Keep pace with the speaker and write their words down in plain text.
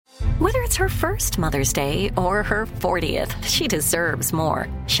Whether it's her first Mother's Day or her 40th, she deserves more.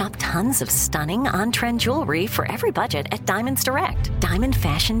 Shop tons of stunning on-trend jewelry for every budget at Diamonds Direct. Diamond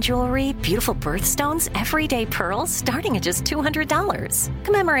fashion jewelry, beautiful birthstones, everyday pearls starting at just $200.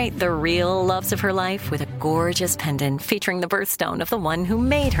 Commemorate the real loves of her life with a gorgeous pendant featuring the birthstone of the one who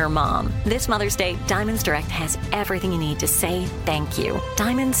made her mom. This Mother's Day, Diamonds Direct has everything you need to say thank you.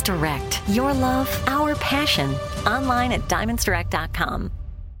 Diamonds Direct. Your love, our passion. Online at diamondsdirect.com.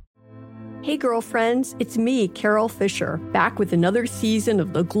 Hey girlfriends, it's me, Carol Fisher, back with another season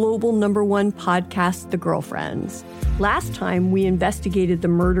of the global #1 podcast, The Girlfriends. Last time, we investigated the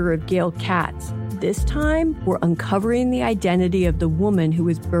murder of Gail Katz. This time, we're uncovering the identity of the woman who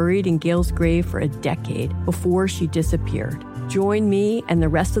was buried in Gail's grave for a decade before she disappeared. Join me and the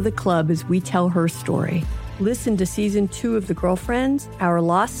rest of the club as we tell her story. Listen to Season 2 of The Girlfriends, Our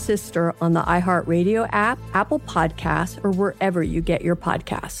Lost Sister on the iHeartRadio app, Apple Podcasts, or wherever you get your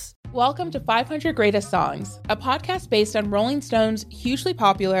podcasts. Welcome to 500 Greatest Songs, a podcast based on Rolling Stone's hugely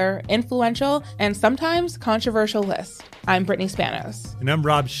popular, influential, and sometimes controversial list. I'm Brittany Spanos. And I'm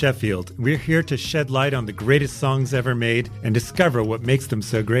Rob Sheffield. We're here to shed light on the greatest songs ever made and discover what makes them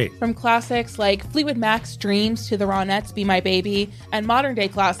so great. From classics like Fleetwood Mac's Dreams to the Ronettes' Be My Baby, and modern-day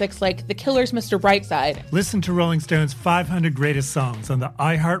classics like The Killers' Mr. Brightside. Listen to Rolling Stone's 500 Greatest Songs on the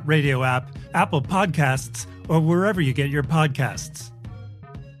iHeartRadio app, Apple Podcasts, or wherever you get your podcasts.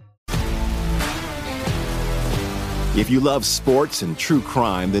 If you love sports and true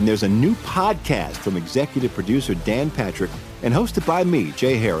crime, then there's a new podcast from executive producer Dan Patrick and hosted by me,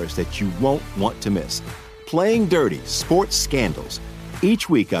 Jay Harris, that you won't want to miss. Playing Dirty: Sports Scandals. Each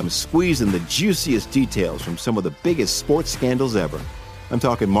week, I'm squeezing the juiciest details from some of the biggest sports scandals ever. I'm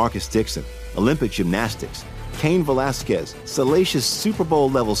talking Marcus Dixon, Olympic gymnastics, Cain Velasquez, salacious Super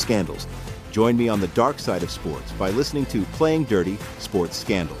Bowl-level scandals. Join me on the dark side of sports by listening to Playing Dirty: Sports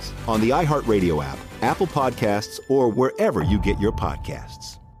Scandals on the iHeartRadio app, Apple Podcasts, or wherever you get your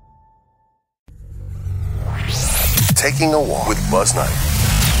podcasts. Taking a walk with Buzz Knight.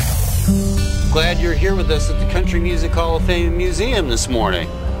 Glad you're here with us at the Country Music Hall of Fame Museum this morning.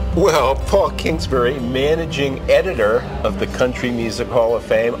 Well, Paul Kingsbury, managing editor of the Country Music Hall of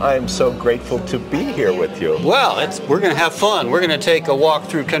Fame, I am so grateful to be here with you. Well, we're going to have fun. We're going to take a walk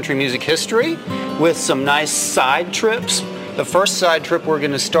through country music history with some nice side trips. The first side trip we're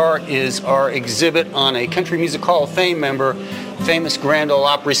going to start is our exhibit on a Country Music Hall of Fame member, famous Grand Ole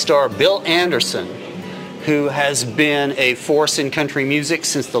Opry star Bill Anderson, who has been a force in country music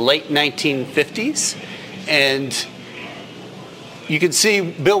since the late 1950s. And you can see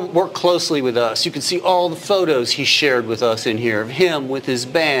Bill worked closely with us. You can see all the photos he shared with us in here of him with his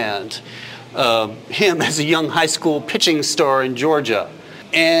band, him as a young high school pitching star in Georgia.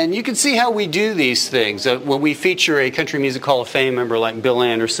 And you can see how we do these things. When we feature a Country Music Hall of Fame member like Bill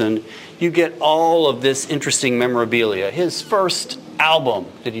Anderson, you get all of this interesting memorabilia. His first album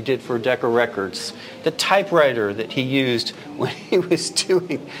that he did for Decca Records, the typewriter that he used when he was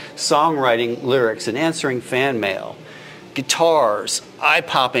doing songwriting lyrics and answering fan mail, guitars,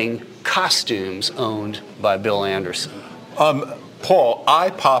 eye-popping costumes owned by Bill Anderson. Paul,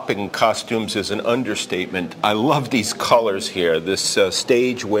 eye-popping costumes is an understatement. I love these colors here. This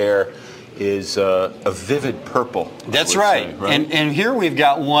stage wear is a vivid purple. That's right. And here we've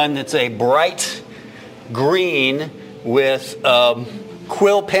got one that's a bright green with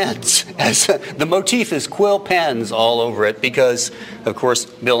quill pens. The motif is quill pens all over it because, of course,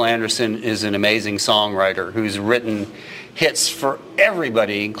 Bill Anderson is an amazing songwriter who's written hits for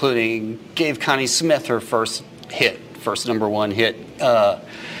everybody, including gave Connie Smith her first #1 hit.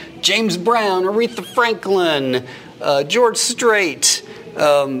 James Brown, Aretha Franklin, George Strait,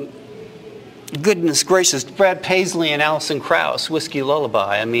 goodness gracious, Brad Paisley and Alison Krauss, Whiskey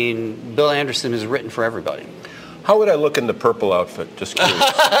Lullaby. I mean, Bill Anderson has written for everybody. How would I look in the purple outfit? Just curious.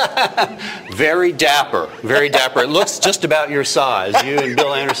 Very dapper, very dapper. It looks just about your size. You and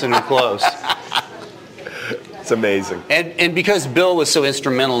Bill Anderson are close. It's amazing. And because Bill was so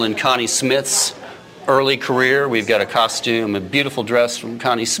instrumental in Connie Smith's early career, we've got a costume, a beautiful dress from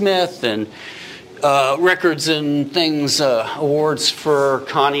Connie Smith, and records and things, awards for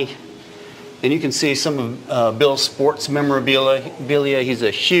Connie. And you can see some of Bill's sports memorabilia. He's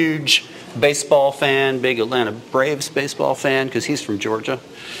a huge baseball fan, big Atlanta Braves baseball fan, because he's from Georgia.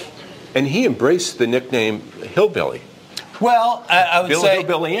 And he embraced the nickname Hillbilly. Well, I would say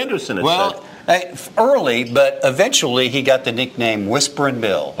Hillbilly Anderson. Early, but eventually he got the nickname Whisperin'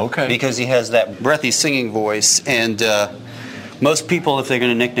 Bill. Okay. Because he has that breathy singing voice, and most people, if they're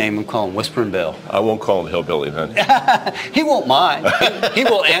going to nickname him, call him Whisperin' Bill. I won't call him Hillbilly then. He won't mind. He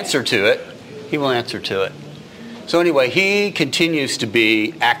will answer to it. He will answer to it. So anyway, he continues to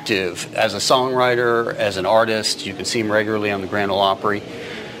be active as a songwriter, as an artist. You can see him regularly on the Grand Ole Opry.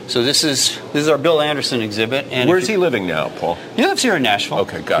 So this is our Bill Anderson exhibit. And where's he living now, Paul? He lives here in Nashville.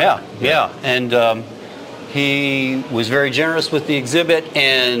 Okay, got it. Yeah. And he was very generous with the exhibit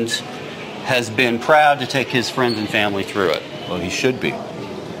and has been proud to take his friends and family through it. Well, he should be.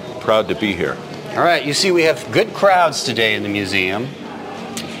 Proud to be here. All right, you see we have good crowds today in the museum.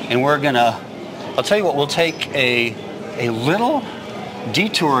 And I'll tell you what, we'll take a little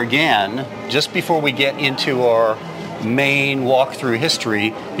detour again just before we get into our main walk through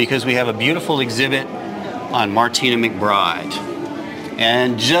history, because we have a beautiful exhibit on Martina McBride.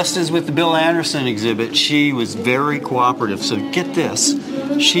 And just as with the Bill Anderson exhibit, she was very cooperative. So get this,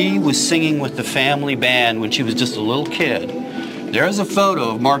 she was singing with the family band when she was just a little kid. There's a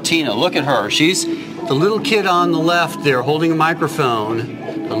photo of Martina. Look at her. She's the little kid on the left there holding a microphone.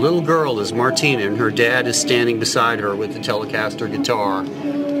 The little girl is Martina, and her dad is standing beside her with the Telecaster guitar.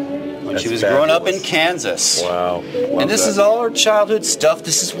 When she was growing up in Kansas. Wow. And this is all her childhood stuff.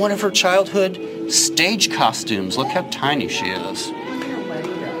 This is one of her childhood stage costumes. Look how tiny she is.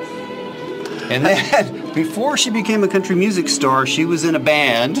 And then, before she became a country music star, she was in a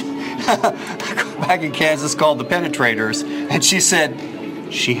band back in Kansas called the Penetrators. And she said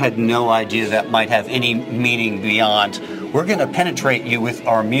she had no idea that might have any meaning beyond, we're going to penetrate you with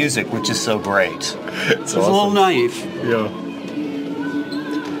our music, which is so great. It's awesome. A little naive. Yeah.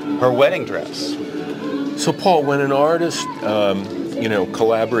 Her wedding dress. So, Paul, when an artist,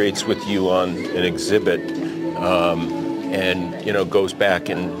 collaborates with you on an exhibit, and goes back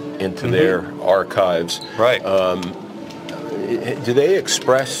into their archives, right? Do they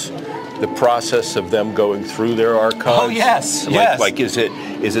express the process of them going through their archives? Oh yes, yes. Like, is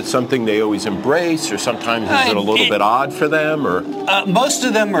it something they always embrace, or sometimes is it a little bit odd for them, or? Most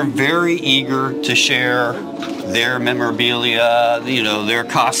of them are very eager to share their memorabilia, their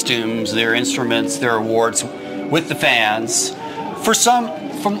costumes, their instruments, their awards with the fans. For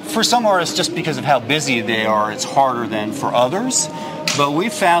some artists, just because of how busy they are, it's harder than for others. But we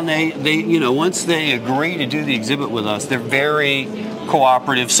found they once they agree to do the exhibit with us, they're very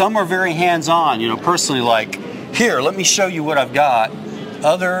cooperative. Some are very hands-on, personally, like, here, let me show you what I've got.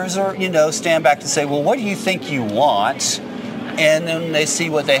 Others are, stand back to say, well, what do you think you want? And then they see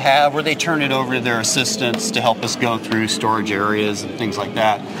what they have, or they turn it over to their assistants to help us go through storage areas and things like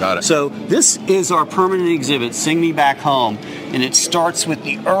that. Got it. So this is our permanent exhibit, Sing Me Back Home, and it starts with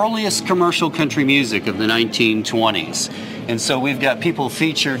the earliest commercial country music of the 1920s. And so we've got people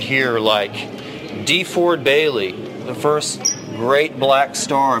featured here like D. Ford Bailey, the first great black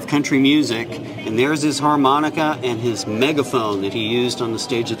star of country music, and there's his harmonica and his megaphone that he used on the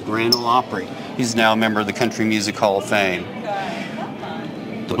stage at the Grand Ole Opry. He's now a member of the Country Music Hall of Fame.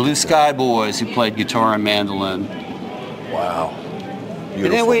 The Blue Sky Boys, who played guitar and mandolin. Wow. Beautiful.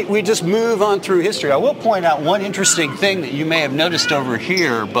 And then we just move on through history. I will point out one interesting thing that you may have noticed over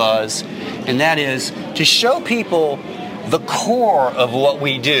here, Buzz, and that is to show people the core of what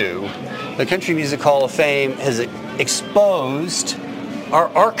we do. The Country Music Hall of Fame has exposed our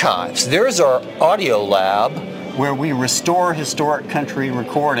archives. There's our audio lab where we restore historic country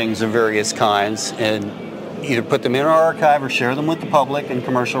recordings of various kinds and either put them in our archive or share them with the public in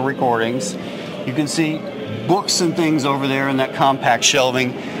commercial recordings. You can see books and things over there in that compact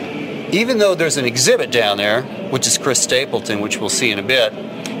shelving. Even though there's an exhibit down there, which is Chris Stapleton, which we'll see in a bit,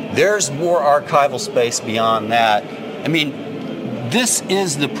 there's more archival space beyond that. I mean, this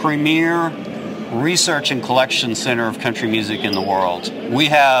is the premier research and collection center of country music in the world. We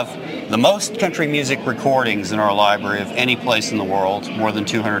have the most country music recordings in our library of any place in the world, more than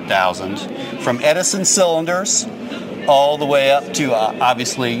 200,000, from Edison cylinders all the way up to,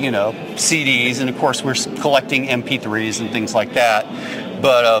 obviously, CDs, and of course we're collecting MP3s and things like that.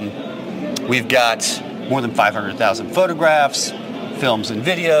 But we've got more than 500,000 photographs, films and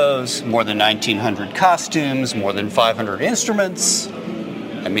videos, more than 1,900 costumes, more than 500 instruments.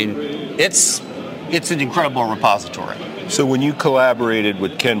 I mean, it's an incredible repository. So when you collaborated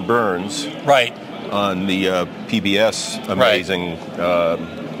with Ken Burns, right, on the PBS amazing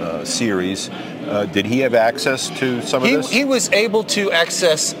series, did he have access to some of this? He was able to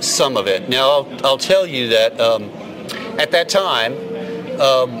access some of it. Now, I'll tell you that at that time,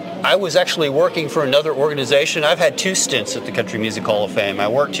 I was actually working for another organization. I've had 2 stints at the Country Music Hall of Fame. I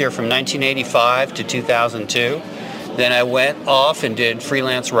worked here from 1985 to 2002. Then I went off and did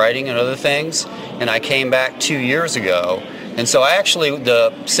freelance writing and other things, and I came back 2 years ago. And so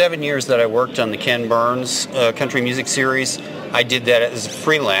the 7 years that I worked on the Ken Burns country music series, I did that as a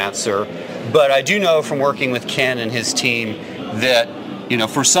freelancer. But I do know from working with Ken and his team that,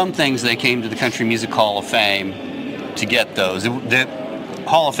 for some things they came to the Country Music Hall of Fame, to get those. The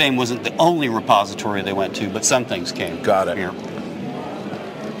Hall of Fame wasn't the only repository they went to, but some things came. Got it. Here.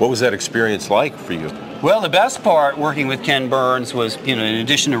 What was that experience like for you? Well, the best part working with Ken Burns was, in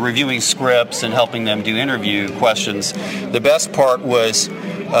addition to reviewing scripts and helping them do interview questions, the best part was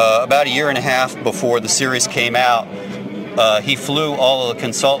about a year and a half before the series came out, he flew all of the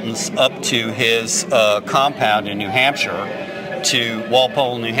consultants up to his compound in New Hampshire, to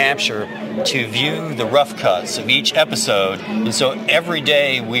Walpole, New Hampshire, to view the rough cuts of each episode. And so every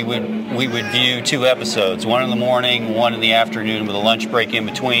day we would view 2 episodes, one in the morning, one in the afternoon with a lunch break in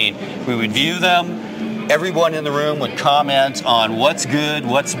between. We would view them. Everyone in the room would comment on what's good,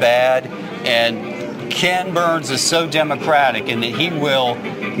 what's bad, and Ken Burns is so democratic in that he will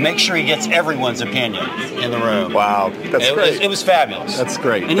make sure he gets everyone's opinion in the room. Wow, that's great. It was fabulous. That's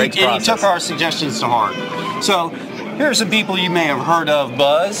great. And he took our suggestions to heart. So here are some people you may have heard of,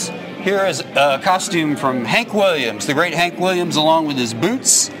 Buzz. Here is a costume from Hank Williams, the great Hank Williams, along with his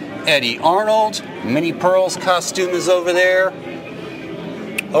boots. Eddie Arnold, Minnie Pearl's costume is over there.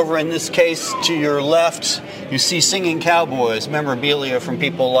 Over in this case, to your left, you see Singing Cowboys, memorabilia from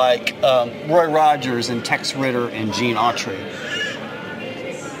people like Roy Rogers and Tex Ritter and Gene Autry.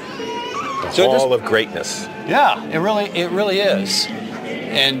 The Hall of Greatness. Yeah, it really is.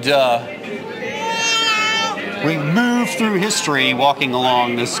 And we move through history walking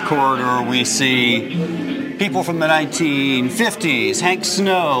along this corridor. We see people from the 1950s. Hank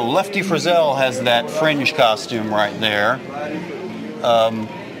Snow, Lefty Frizzell has that fringe costume right there.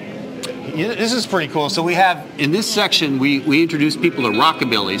 This is pretty cool. So we have, in this section, we introduce people to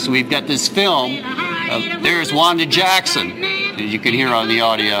rockabilly. So we've got this film. There's Wanda Jackson, as you can hear on the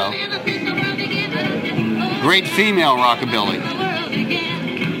audio. Great female rockabilly.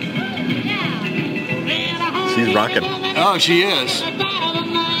 She's rocking. Oh, she is.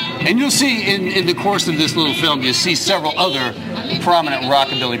 And you'll see in the course of this little film, you'll see several other prominent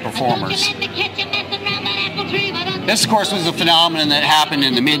rockabilly performers. This, of course, was a phenomenon that happened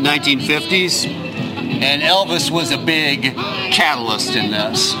in the mid-1950s, and Elvis was a big catalyst in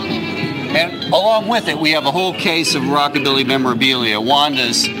this. And along with it, we have a whole case of rockabilly memorabilia.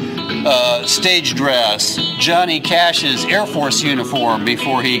 Wanda's stage dress, Johnny Cash's Air Force uniform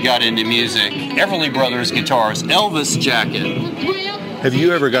before he got into music, Everly Brothers guitars, Elvis jacket. Have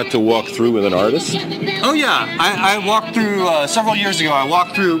you ever got to walk through with an artist? Oh, yeah. I walked through, several years ago, I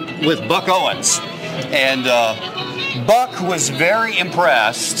walked through with Buck Owens. And Buck was very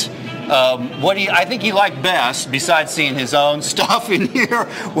impressed. I think he liked best, besides seeing his own stuff in here,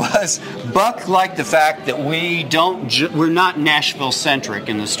 was Buck liked the fact that we're not Nashville-centric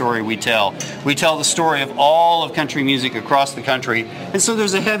in the story we tell. We tell the story of all of country music across the country, and so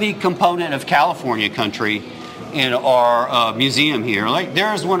there's a heavy component of California country in our museum here. Like,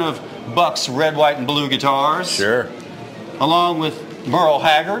 there's one of Buck's red, white, and blue guitars. Sure. Along with Merle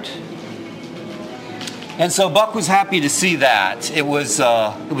Haggard. And so Buck was happy to see that. It was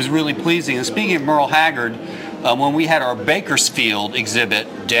really pleasing. And speaking of Merle Haggard, when we had our Bakersfield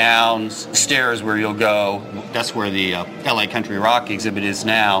exhibit downstairs where you'll go, that's where the LA Country Rock exhibit is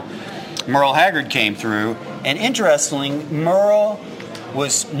now, Merle Haggard came through. And interestingly, Merle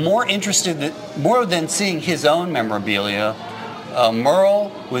was more interested, more than seeing his own memorabilia,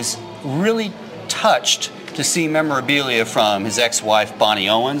 Merle was really touched to see memorabilia from his ex-wife Bonnie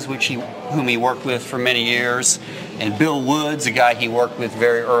Owens, whom he worked with for many years, and Bill Woods, a guy he worked with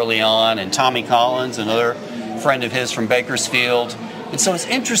very early on, and Tommy Collins, another friend of his from Bakersfield. And so it's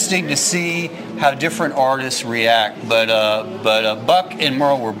interesting to see how different artists react, but Buck and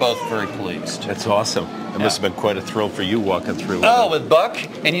Merle were both very pleased. That's awesome. It must have been quite a thrill for you walking through. With Buck,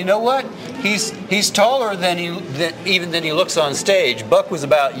 and you know what? He's taller than he looks on stage. Buck was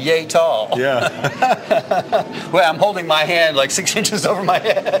about yay tall. Yeah. Well, I'm holding my hand like 6 inches over my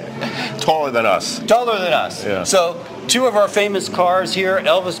head. Taller than us. Taller than us. Yeah. So 2 of our famous cars here: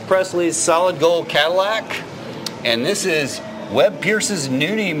 Elvis Presley's solid gold Cadillac, and this is Webb Pierce's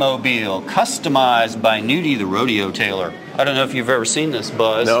Nudie Mobile, customized by Nudie the rodeo tailor. I don't know if you've ever seen this,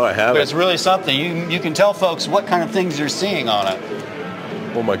 Buzz. No, I haven't. But it's really something. You can tell folks what kind of things you're seeing on it.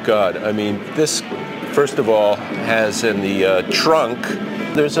 Oh my God. I mean, this, first of all, has in the trunk,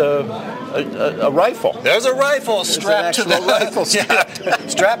 there's a rifle. There's a rifle strapped to the rifle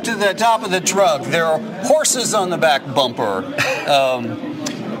strapped to the top of the trunk. There are horses on the back bumper.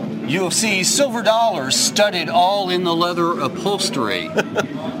 You'll see silver dollars studded all in the leather upholstery.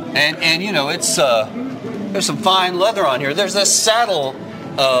 and you know, it's there's some fine leather on here. There's a saddle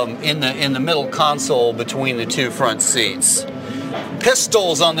in the middle console between the 2 front seats.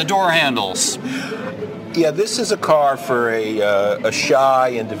 Pistols on the door handles. Yeah, this is a car for a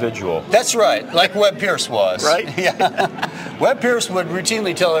shy individual. That's right, like Webb Pierce was. Right? Yeah. Webb Pierce would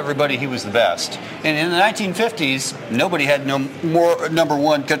routinely tell everybody he was the best. And in the 1950s, nobody had no more number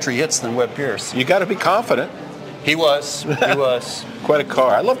one country hits than Webb Pierce. You got to be confident. He was. He was. Quite a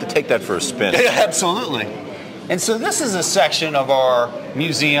car. I'd love to take that for a spin. Absolutely. And so this is a section of our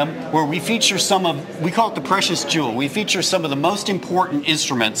museum where we feature we call it the precious jewel. We feature some of the most important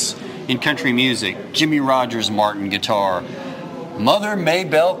instruments in country music. Jimmy Rogers Martin guitar, Mother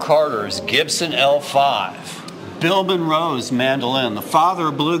Maybelle Carter's Gibson L5, Bill Monroe's mandolin, the father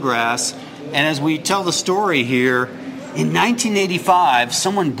of bluegrass. And as we tell the story here, in 1985,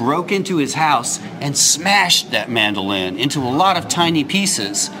 someone broke into his house and smashed that mandolin into a lot of tiny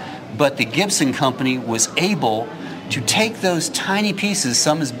pieces. But the Gibson Company was able to take those tiny pieces,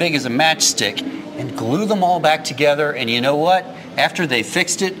 some as big as a matchstick, and glue them all back together. And you know what? After they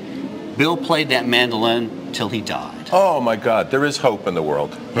fixed it, Bill played that mandolin till he died. Oh my God, there is hope in the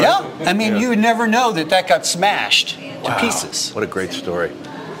world. Right? Yeah, I mean, you would never know that got smashed to pieces. What a great story.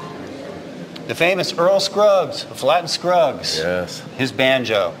 The famous Earl Scruggs, Flatt and Scruggs. Yes. His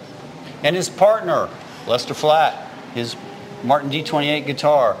banjo. And his partner, Lester Flatt, his Martin D28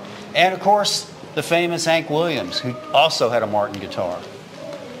 guitar. And of course, the famous Hank Williams, who also had a Martin guitar.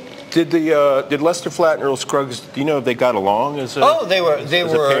 Did Lester Flatt and Earl Scruggs? Do you know if they got along as a? Oh, they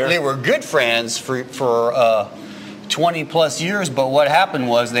were good friends for 20 plus years. But what happened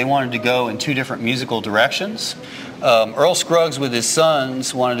was they wanted to go in two different musical directions. Earl Scruggs with his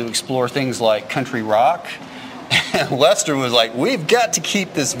sons wanted to explore things like country rock. And Lester was like, we've got to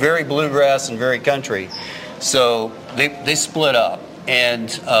keep this very bluegrass and very country. So they split up.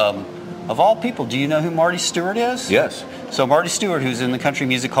 And of all people, do you know who Marty Stewart is? Yes. So Marty Stewart, who's in the Country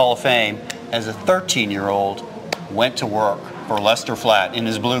Music Hall of Fame, as a 13-year-old, went to work for Lester Flatt in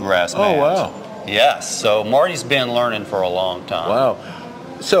his bluegrass band. Oh, wow. Yes. So Marty's been learning for a long time. Wow.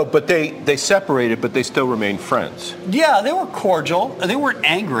 So, but they separated, but they still remain friends. Yeah, they were cordial. They weren't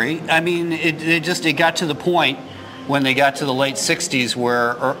angry. I mean, it got to the point when they got to the late 60s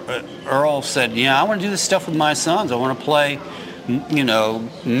where Earl said, I want to do this stuff with my sons. I want to play,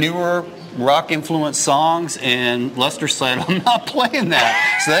 newer rock-influenced songs. And Lester said, I'm not playing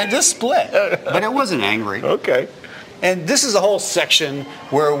that. So they just split. But it wasn't angry. Okay. And this is a whole section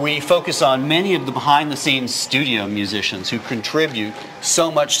where we focus on many of the behind-the-scenes studio musicians who contribute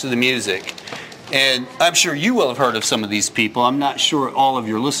so much to the music. And I'm sure you will have heard of some of these people. I'm not sure all of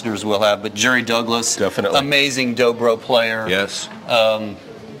your listeners will have, but Jerry Douglas, definitely amazing dobro player. Yes.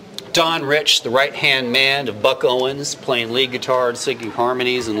 Don Rich, the right-hand man of Buck Owens, playing lead guitar and singing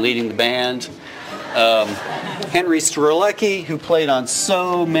harmonies and leading the band. Henry Strelecki, who played on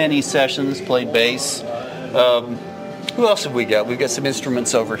so many sessions, played bass. Who else have we got? We've got some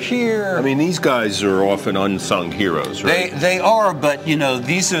instruments over here. I mean, these guys are often unsung heroes, right? They are, but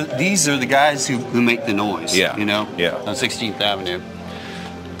these are the guys who make the noise. Yeah. Yeah. On 16th Avenue.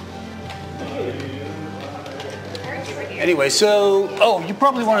 Anyway, so you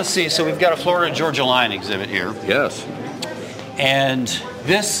probably want to see. So we've got a Florida Georgia Line exhibit here. Yes. And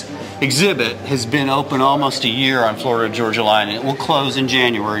this exhibit has been open almost a year on Florida Georgia Line, and it will close in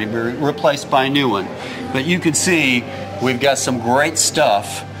January to be replaced by a new one. But you can see we've got some great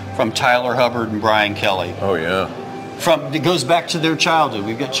stuff from Tyler Hubbard and Brian Kelly. Oh, yeah. It goes back to their childhood.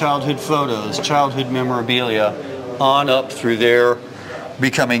 We've got childhood photos, childhood memorabilia, on up through their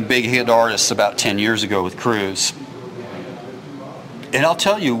becoming big hit artists about 10 years ago with Cruise. And I'll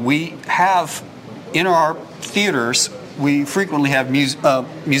tell you, we have in our theaters, we frequently have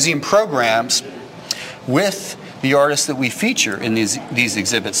museum programs with the artists that we feature in these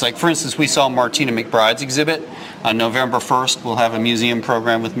exhibits. Like, for instance, we saw Martina McBride's exhibit. On November 1st, we'll have a museum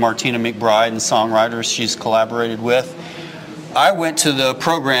program with Martina McBride and songwriters she's collaborated with. I went to the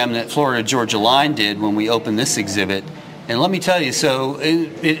program that Florida Georgia Line did when we opened this exhibit. And let me tell you, so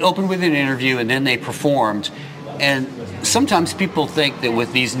it opened with an interview and then they performed. And sometimes people think that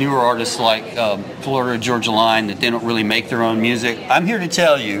with these newer artists like Florida Georgia Line that they don't really make their own music. I'm here to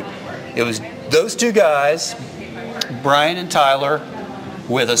tell you, it was those two guys, Brian and Tyler,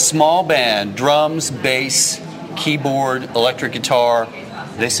 with a small band, drums, bass, keyboard, electric guitar.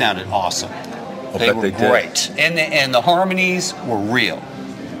 They sounded awesome. They were great. And the harmonies were real.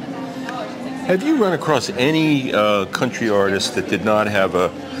 Have you run across any country artists that did not have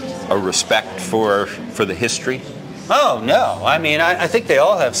a respect for the history? Oh no! I mean, I think they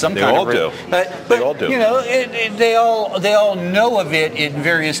all have some kind of. They all do. They all know of it in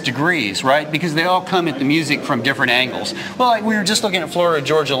various degrees, right? Because they all come at the music from different angles. Well, like we were just looking at Florida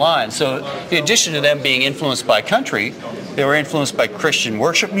Georgia Line. So, in addition to them being influenced by country, they were influenced by Christian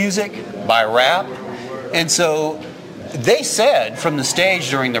worship music, by rap, And so they said from the stage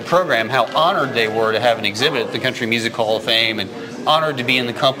during their program how honored they were to have an exhibit at the Country Music Hall of Fame and honored to be in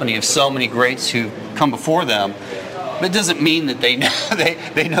the company of so many greats who come before them. But it doesn't mean that they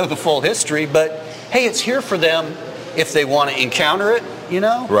know the full history, but hey, it's here for them if they want to encounter it, you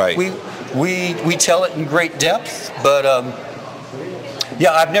know? Right. We tell it in great depth, but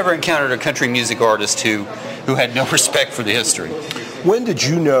yeah, I've never encountered a country music artist who had no respect for the history. When did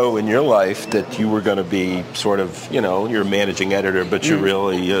you know in your life that you were going to be sort of, you're a managing editor, but you're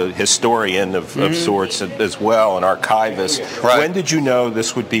really a historian of sorts as well, an archivist. Right. When did you know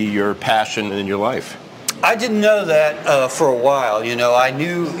this would be your passion in your life? I didn't know that for a while. I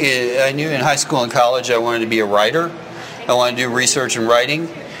knew in high school and college I wanted to be a writer. I wanted to do research and writing.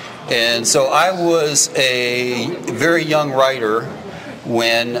 And so I was a very young writer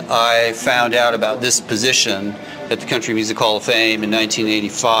when I found out about this position at the Country Music Hall of Fame in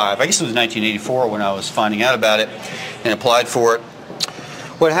 1985. I guess it was 1984 when I was finding out about it and applied for it.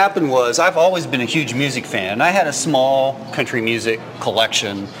 What happened was I've always been a huge music fan. I had a small country music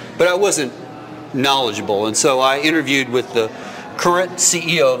collection, but I wasn't knowledgeable. And so I interviewed with the current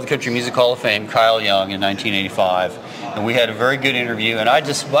CEO of the Country Music Hall of Fame, Kyle Young, in 1985. And we had a very good interview. And I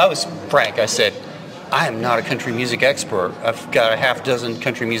was frank. I said, I am not a country music expert. I've got a half dozen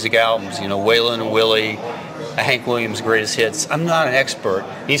country music albums, Waylon and Willie, Hank Williams' greatest hits. I'm not an expert.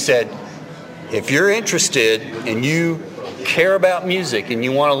 He said, if you're interested and you care about music and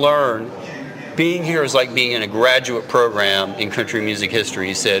you want to learn, being here is like being in a graduate program in country music history.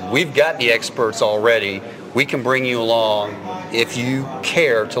 He said, we've got the experts already. We can bring you along if you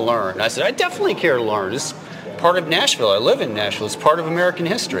care to learn. I said, I definitely care to learn. It's part of Nashville. I live in Nashville. It's part of American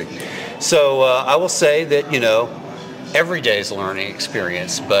history. So I will say that, every day is a learning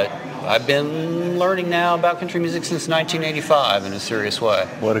experience, but I've been learning now about country music since 1985 in a serious way.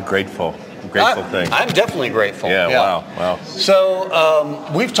 What a grateful thing. I'm definitely grateful. Yeah. Wow.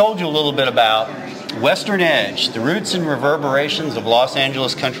 So we've told you a little bit about Western Edge, the roots and reverberations of Los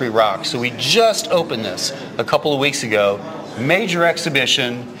Angeles country rock. So we just opened this a couple of weeks ago, major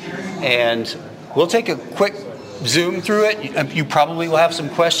exhibition, and we'll take a quick zoom through it. You probably will have some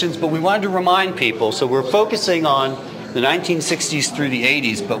questions, but we wanted to remind people, so we're focusing on the 1960s through the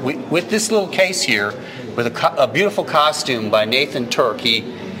 80s, but with this little case here, with a beautiful costume by Nathan Turk.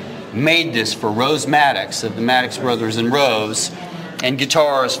 He made this for Rose Maddox of the Maddox Brothers and Rose, and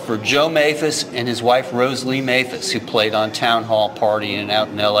guitars for Joe Maphis and his wife Rose Lee Maphis, who played on Town Hall Party and out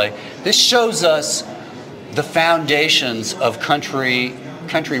in LA. This shows us the foundations of country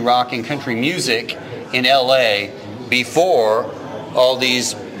rock and country music in LA before all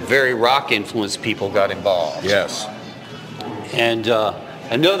these very rock-influenced people got involved. Yes. And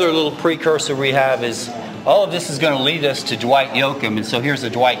another little precursor we have is all of this is going to lead us to Dwight Yoakam. And so here's a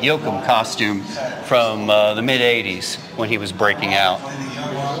Dwight Yoakam costume from the mid-'80s when he was breaking out.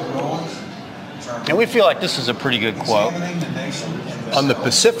 And we feel like this is a pretty good quote. On the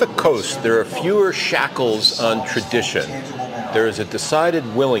Pacific Coast, there are fewer shackles on tradition. There is a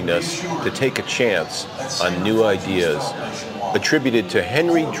decided willingness to take a chance on new ideas. Attributed to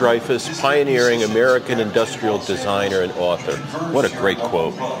Henry Dreyfuss, pioneering American industrial designer and author. What a great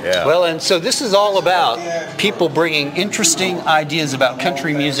quote. Yeah. Well, and so this is all about people bringing interesting ideas about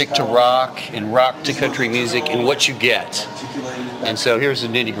country music to rock and rock to country music and what you get. And so here's a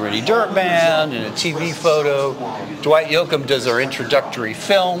nitty-gritty dirt band and a TV photo. Dwight Yoakam does our introductory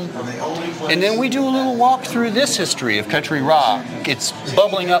film. And then we do a little walk through this history of country rock. It's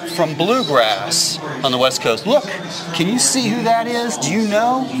bubbling up from bluegrass on the West Coast. Look, can you see who that is? Do you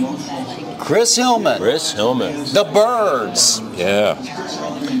know? Chris Hillman. Chris Hillman. The Byrds. Yeah.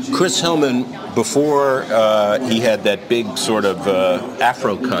 Chris Hillman, before he had that big sort of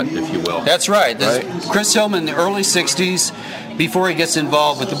afro cut, if you will. That's right. Chris Hillman in the early 60s, before he gets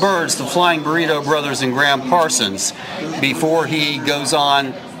involved with the Byrds, the Flying Burrito Brothers and Graham Parsons, before he goes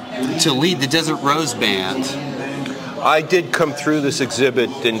on to lead the Desert Rose Band. I did come through this exhibit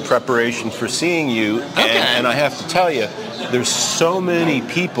in preparation for seeing you, and I have to tell you, there's so many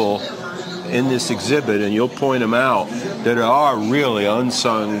people in this exhibit, and you'll point them out, that are really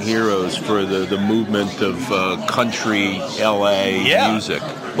unsung heroes for the movement of country LA music.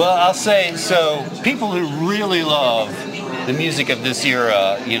 Well, I'll say, so people who really love the music of this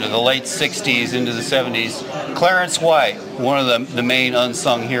era, the late 60s into the 70s, Clarence White, one of the main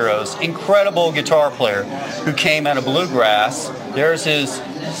unsung heroes, incredible guitar player who came out of bluegrass. There's his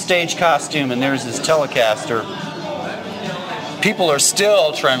stage costume and there's his Telecaster. People are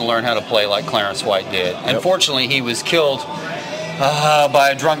still trying to learn how to play like Clarence White did. Yep. Unfortunately, he was killed by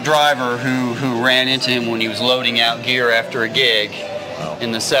a drunk driver who ran into him when he was loading out gear after a gig.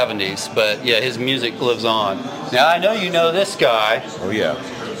 in the 70s. But yeah, his music lives on. Now I know you know this guy. Oh yeah.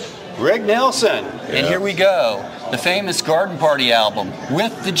 Rick Nelson. Yeah. And here we go. The famous Garden Party album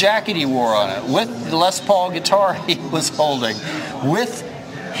with the jacket he wore on it, with the Les Paul guitar he was holding, with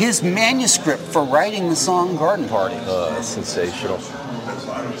his manuscript for writing the song Garden Party. That's sensational.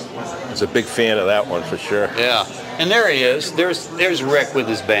 I was a big fan of that one for sure. Yeah. And there he is. There's Rick with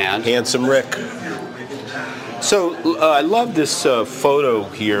his band. Handsome Rick. So I love this photo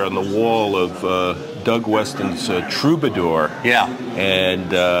here on the wall of Doug Weston's Troubadour. Yeah.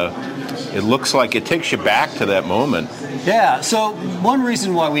 And it looks like it takes you back to that moment. Yeah. So one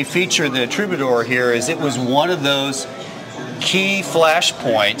reason why we feature the Troubadour here is it was one of those key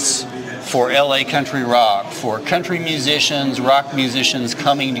flashpoints for LA country rock, for country musicians, rock musicians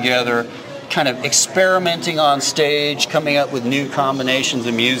coming together, kind of experimenting on stage, coming up with new combinations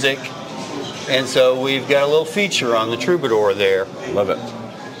of music. And so we've got a little feature on the Troubadour there. Love it.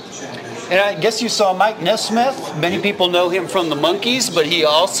 And I guess you saw Mike Nesmith. Many people know him from the Monkees, but he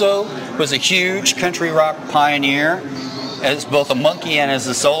also was a huge country rock pioneer as both a monkey and as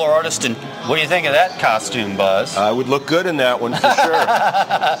a solo artist. And what do you think of that costume, Buzz? I would look good in that one for sure.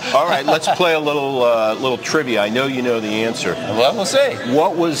 All right, let's play a little trivia. I know you know the answer. Well, we'll see.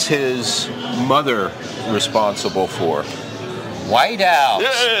 What was his mother responsible for? Whiteout.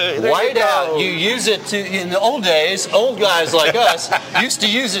 Yeah, Whiteout. You use it to, in the old days, old guys like us used to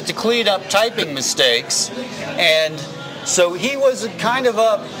use it to clean up typing mistakes. And so he was kind of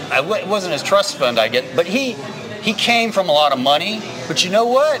it wasn't his trust fund, I get, but he came from a lot of money. But you know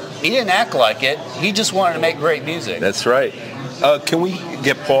what? He didn't act like it. He just wanted to make great music. That's right. Can we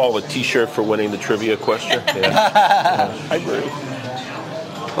get Paul a T-shirt for winning the trivia question? Yeah. I agree.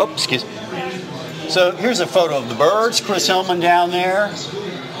 Oh, excuse me. So here's a photo of the Byrds. Chris Hillman down there.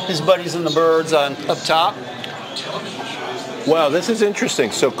 His buddies in the Byrds up top. Wow, this is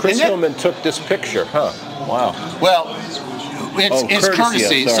interesting. So Chris Hillman took this picture, huh? Wow. Well, it's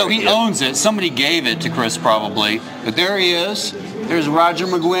courtesy. Sorry, so he owns it. Somebody gave it to Chris probably. But there he is. There's Roger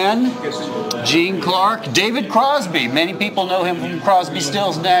McGuinn, Gene Clark, David Crosby. Many people know him from Crosby,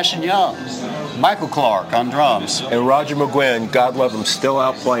 Stills, Nash & Young. Michael Clark on drums. And Roger McGuinn, God love him, still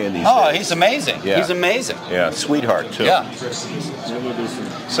out playing these days. Oh, he's amazing. Yeah. He's amazing. Yeah, sweetheart, too. Yeah.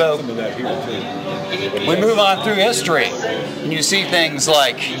 So we move on through history, and you see things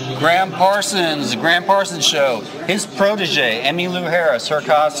like Graham Parsons, the Graham Parsons Show, his protege, Emmylou Harris, her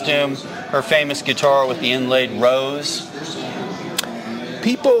costume, her famous guitar with the inlaid rose.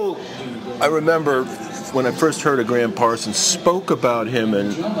 People, I remember when I first heard of Graham Parsons, spoke about him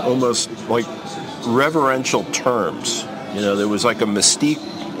in almost like reverential terms. You know, there was like a mystique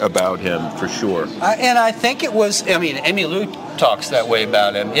about him for sure. And I think it was, Emmylou talks that way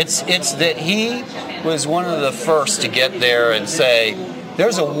about him. It's that he was one of the first to get there and say,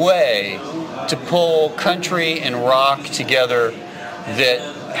 there's a way to pull country and rock together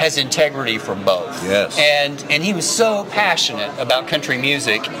that has integrity for both. Yes. And he was so passionate about country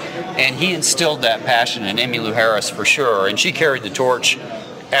music, and he instilled that passion in Emmylou Harris for sure, and she carried the torch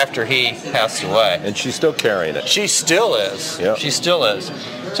after he passed away. And she's still carrying it. She still is. Yep. She still is.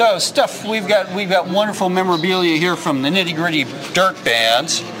 So stuff, we've got wonderful memorabilia here from the Nitty Gritty Dirt Band,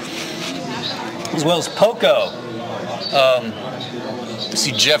 as well as Poco. You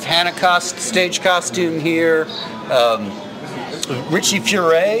see Jeff Hannacost stage costume here. Richie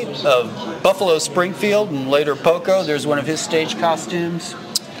Furay of Buffalo Springfield and later Poco, there's one of his stage costumes.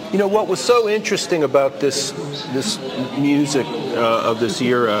 You know, what was so interesting about this music of this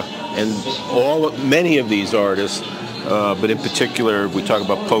era, and many of these artists, but in particular, we talk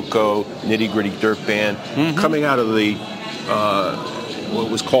about Poco, Nitty Gritty Dirt Band, coming out of the what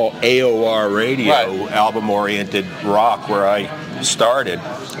was called AOR radio, right, album-oriented rock, where I started.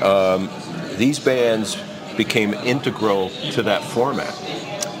 These bands became integral to that format.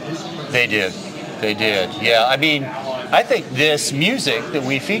 They did. Yeah, I think this music that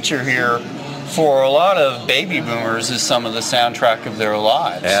we feature here for a lot of baby boomers is some of the soundtrack of their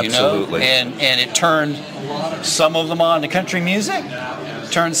lives. Absolutely. You know? And it turned some of them on to country music,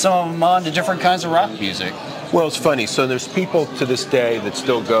 turned some of them on to different kinds of rock music. Well, it's funny. So there's people to this day that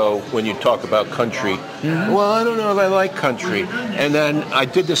still go, when you talk about country, well, I don't know if I like country. And then I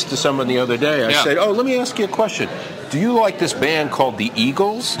did this to someone the other day. I said, let me ask you a question. Do you like this band called the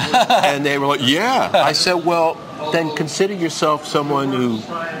Eagles? And they were like, yeah. I said, well, then consider yourself someone who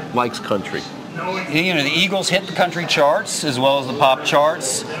likes country. You know, the Eagles hit the country charts as well as the pop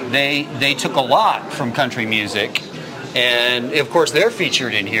charts. They took a lot from country music. And, of course, they're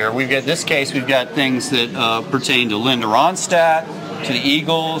featured in here. We've got things that pertain to Linda Ronstadt, to the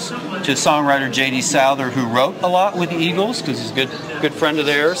Eagles, to songwriter J.D. Souther, who wrote a lot with the Eagles because he's a good friend of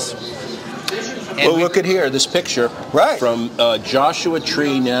theirs. And look at here, this picture from Joshua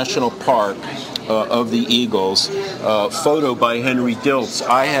Tree National Park of the Eagles, photo by Henry Diltz.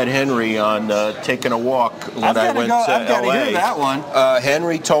 I had Henry on taking a walk when I went to LA. I've got to hear that one.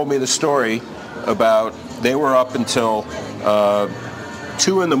 Henry told me the story about they were up until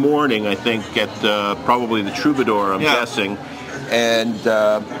 2 in the morning, I think, at probably the Troubadour, I'm guessing. And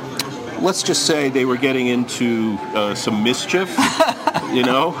let's just say they were getting into some mischief,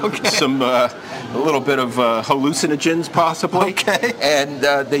 some a little bit of hallucinogens possibly. Okay. And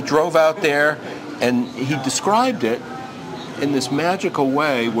they drove out there, and he described it in this magical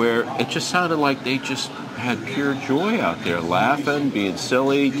way where it just sounded like they just had pure joy out there, laughing, being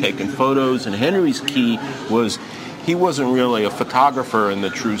silly, taking photos. And Henry's key was he wasn't really a photographer in the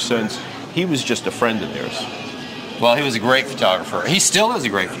true sense. He was just a friend of theirs. Well, he was a great photographer. He still is a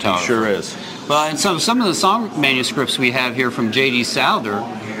great photographer. He sure is. Well, and so some of the song manuscripts we have here from J.D. Souther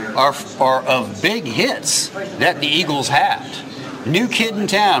are of big hits that the Eagles had. New Kid in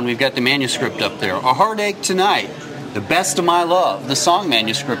Town, we've got the manuscript up there. A Heartache Tonight, The Best of My Love. The song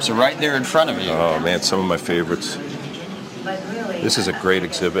manuscripts are right there in front of you. Oh, man, some of my favorites. This is a great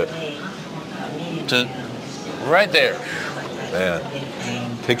exhibit. Right there.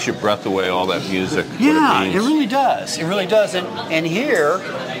 Man, takes your breath away, all that music. Yeah, it really does. It really does. And here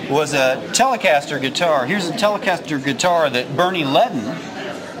was a Telecaster guitar. Here's a Telecaster guitar that Bernie Ledden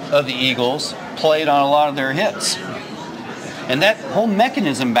of the Eagles played on a lot of their hits. And that whole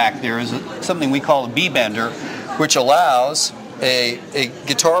mechanism back there is something we call a B-bender, which allows a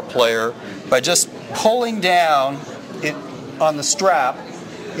guitar player, by just pulling down it on the strap,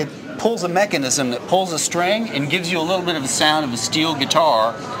 it pulls a mechanism that pulls a string and gives you a little bit of the sound of a steel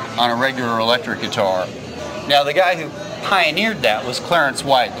guitar on a regular electric guitar. Now, the guy who pioneered that was Clarence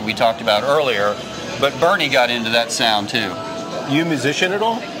White, that we talked about earlier, but Bernie got into that sound too. You a musician at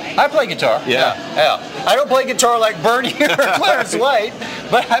all? I play guitar. Yeah. I don't play guitar like Bernie or Clarence White,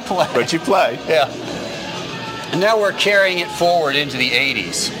 but I play. But you play. Yeah. And now we're carrying it forward into the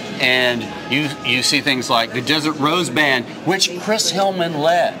 80s. And you see things like the Desert Rose Band, which Chris Hillman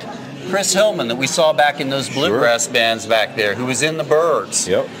led. Chris Hillman, that we saw back in those bluegrass bands back there, who was in the Byrds.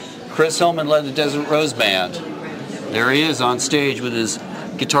 Yep. Chris Hillman led the Desert Rose Band. There he is on stage with his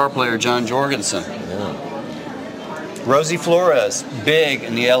guitar player, John Jorgensen. Yeah. Rosie Flores, big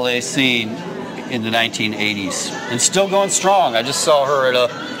in the LA scene in the 1980s. And still going strong. I just saw her at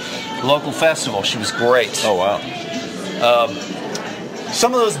a local festival. She was great. Oh, wow.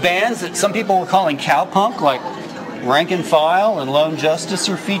 Some of those bands that some people were calling cowpunk, like Rank and File and Lone Justice,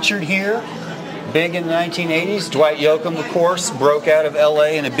 are featured here. Big in the 1980s. Dwight Yoakam, of course, broke out of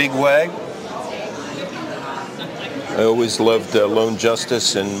LA in a big way. I always loved Lone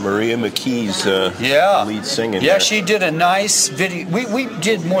Justice and Maria McKee's lead singing. Yeah, there. she did a nice video. We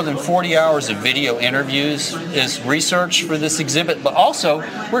did more than 40 hours of video interviews as research for this exhibit, but also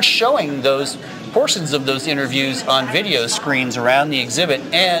we're showing those portions of those interviews on video screens around the exhibit,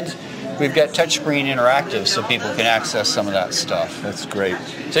 and we've got touchscreen interactive so people can access some of that stuff. That's great.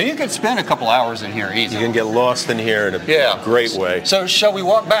 So you could spend a couple hours in here easily. You can get lost in here in a great way. So shall we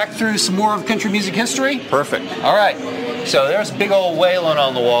walk back through some more of country music history? Perfect. All right. So there's big old Waylon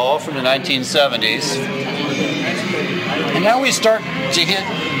on the wall from the 1970s. And now we start to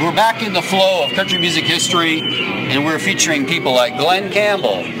we're back in the flow of country music history, and we're featuring people like Glenn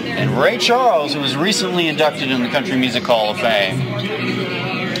Campbell and Ray Charles, who was recently inducted in the Country Music Hall of Fame.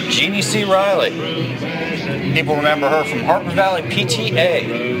 Jeannie C. Riley. People remember her from Harper Valley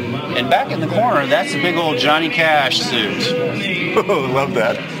PTA. And back in the corner, that's a big old Johnny Cash suit. Oh, love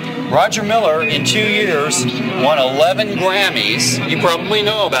that. Roger Miller, in 2 years, won 11 Grammys. You probably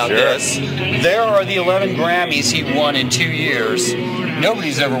know about this. There are the 11 Grammys he won in 2 years.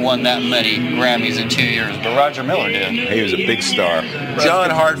 Nobody's ever won that many Grammys in 2 years, but Roger Miller did. He was a big star. John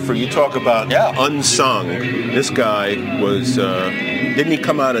Hartford, you talk about unsung. This guy was, didn't he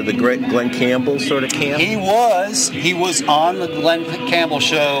come out of the great Glenn Campbell sort of camp? He was on the Glenn Campbell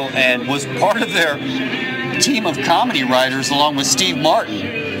show and was part of their team of comedy writers along with Steve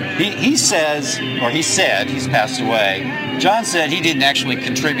Martin. He said, he's passed away. John said he didn't actually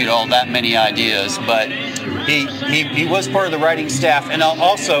contribute all that many ideas, but he was part of the writing staff. And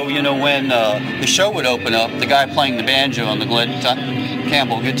also, when the show would open up, the guy playing the banjo on the Glenn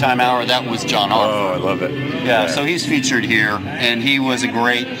Campbell Good Time Hour, that was John Hartford. Oh, I love it. Yeah, so he's featured here, and he was a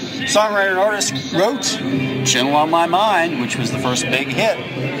great songwriter and artist. Wrote "Channel on My Mind," which was the first big hit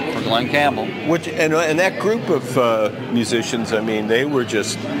for Glenn Campbell. And that group of musicians, I mean, they were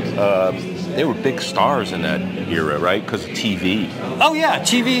just they were big stars in that era, right? Because of TV. Oh yeah,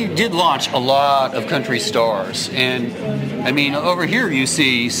 TV did launch a lot of country stars, and I mean over here you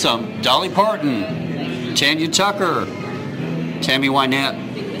see some Dolly Parton, Tanya Tucker, Tammy Wynette.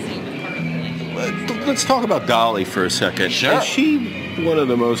 Let's talk about Dolly for a second. Sure. Is she one of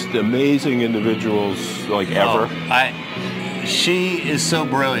the most amazing individuals ever? She is so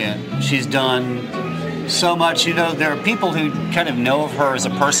brilliant. She's done so much. There are people who kind of know of her as a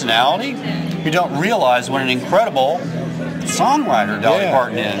personality who don't realize what an incredible songwriter Dolly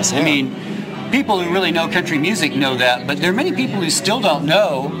Parton is. I mean, people who really know country music know that, but there are many people who still don't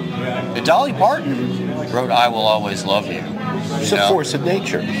know that Dolly Parton wrote "I Will Always Love You." She's a force of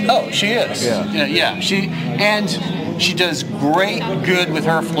nature. Oh, she is. Yeah. She does great good with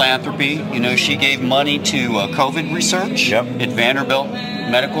her philanthropy. She gave money to COVID research at Vanderbilt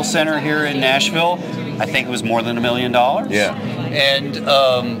Medical Center here in Nashville. I think it was more than $1 million. Yeah.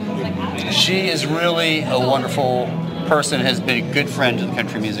 And she is really a wonderful person, has been a good friend to the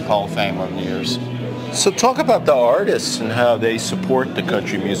Country Music Hall of Fame over the years. So talk about the artists and how they support the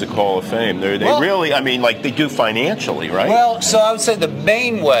Country Music Hall of Fame. They really, they do financially, right? Well, so I would say the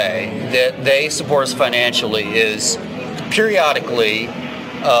main way that they support us financially is periodically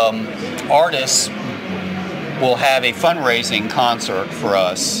artists will have a fundraising concert for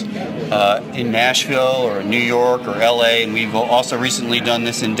us in Nashville or New York or LA, and we've also recently done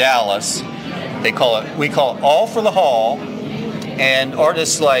this in Dallas. We call it All for the Hall, and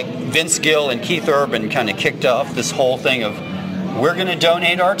artists like Vince Gill and Keith Urban kind of kicked off this whole thing of we're going to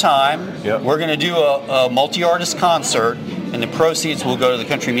donate our time, we're going to do a multi-artist concert, and the proceeds will go to the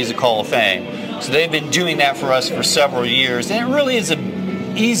Country Music Hall of Fame. So they've been doing that for us for several years, and it really is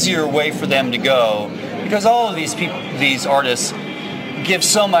an easier way for them to go because all of these artists give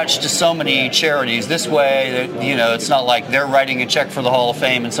so much to so many charities. This way, it's not like they're writing a check for the Hall of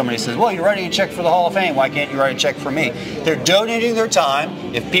Fame and somebody says, well, you're writing a check for the Hall of Fame, why can't you write a check for me? They're donating their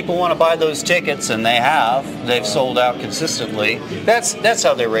time. If people want to buy those tickets, and they've sold out consistently, that's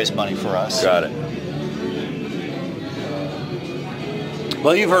how they raise money for us. Got it.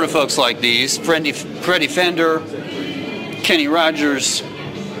 Well, you've heard of folks like these, Freddie Fender, Kenny Rogers,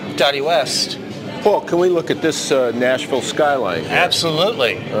 Dottie West. Paul, can we look at this Nashville skyline here?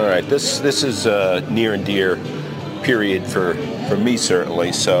 Absolutely. All right, this is near and dear period for me,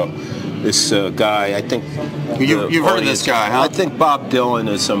 certainly. So this guy, I think... You've heard of this guy, huh? I think Bob Dylan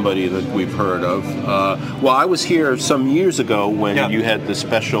is somebody that we've heard of. Well, I was here some years ago when you had the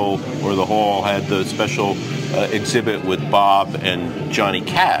special, or the hall had the special exhibit with Bob and Johnny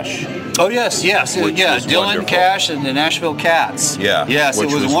Cash. Oh, yes. Dylan, wonderful. Cash, and the Nashville Cats. Yeah. Yes, which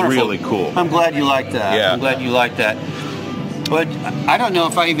it was wonderful. Really cool. I'm glad you liked that. Yeah. I'm glad you liked that. But I don't know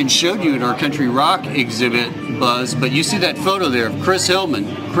if I even showed you in our Country Rock exhibit, Buzz, but you see that photo there of Chris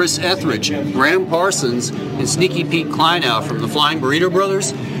Hillman, Chris Etheridge, Graham Parsons, and Sneaky Pete Kleinow from the Flying Burrito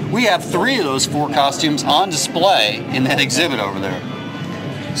Brothers. We have 3 of those 4 costumes on display in that exhibit over there.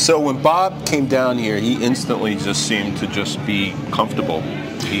 So when Bob came down here, he instantly just seemed to just be comfortable.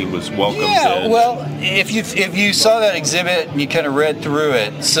 He was welcomed in. Yeah, well, if you saw that exhibit and you kind of read through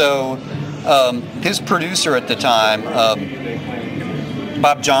it, so his producer at the time,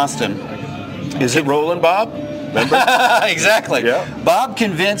 Bob Johnston. Is it Rollin' Bob? Remember? Exactly. Yeah. Bob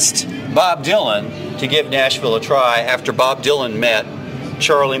convinced Bob Dylan to give Nashville a try after Bob Dylan met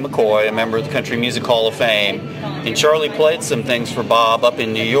Charlie McCoy, a member of the Country Music Hall of Fame. And Charlie played some things for Bob up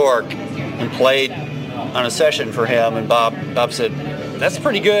in New York and played on a session for him. And Bob said, that's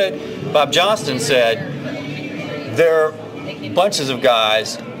pretty good. Bob Johnston said, there are bunches of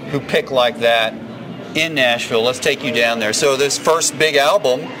guys who pick like that in Nashville. Let's take you down there. So this first big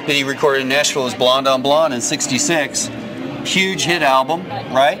album that he recorded in Nashville was Blonde on Blonde in '66. Huge hit album,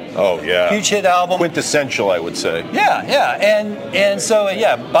 right? Oh, yeah. Huge hit album. Quintessential, I would say. Yeah. And so,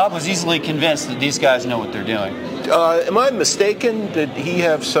 Bob was easily convinced that these guys know what they're doing. Am I mistaken? Did he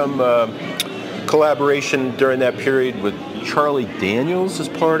have some collaboration during that period with Charlie Daniels as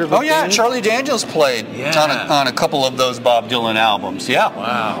part of it? Oh, yeah. Charlie Daniels played on a couple of those Bob Dylan albums. Yeah.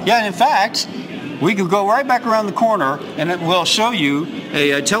 Wow. Yeah, and in fact, we could go right back around the corner and we'll show you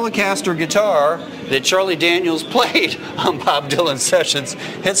a Telecaster guitar that Charlie Daniels played on Bob Dylan sessions.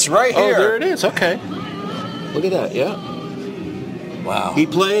 It's right here. Oh, there it is. Okay. Look at that. Yeah. Wow. He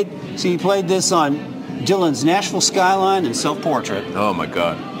played this on Dylan's Nashville Skyline and Self-Portrait. Oh, my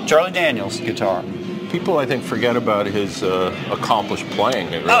God. Charlie Daniels guitar. People, I think, forget about his accomplished playing.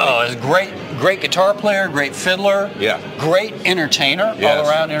 Really. Oh, he's a great guitar player, great fiddler. Yeah. Great entertainer, yes,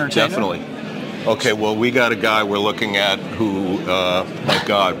 all-around entertainer. Definitely. Okay, well, we got a guy we're looking at who, my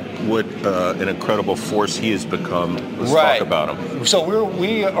God, what an incredible force he has become. Let's talk about him. So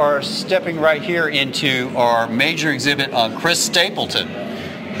we are stepping right here into our major exhibit on Chris Stapleton,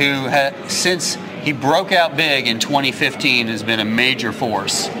 who since he broke out big in 2015 has been a major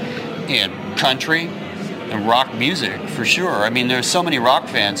force in country and rock music, for sure. I mean, there's so many rock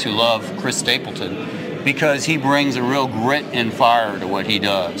fans who love Chris Stapleton because he brings a real grit and fire to what he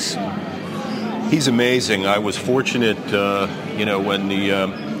does. He's amazing. I was fortunate, when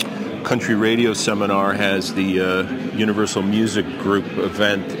the Country Radio Seminar has the Universal Music Group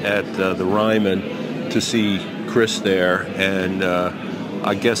event at the Ryman, to see Chris there, and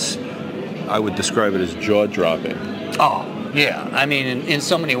I guess I would describe it as jaw-dropping. Oh, yeah. I mean, in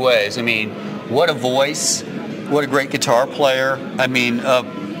so many ways. I mean, what a voice. What a great guitar player. I mean,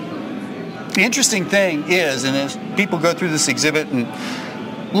 the interesting thing is, and as people go through this exhibit and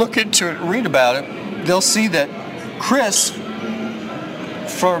look into it, read about it, they'll see that Chris,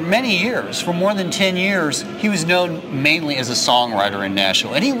 for many years, for more than 10 years, he was known mainly as a songwriter in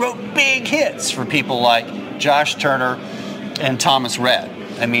Nashville. And he wrote big hits for people like Josh Turner and Thomas Rhett.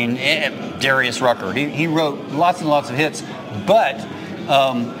 I mean, Darius Rucker. He wrote lots and lots of hits. But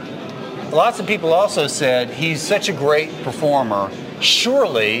lots of people also said he's such a great performer.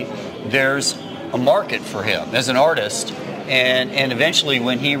 Surely there's a market for him as an artist. And eventually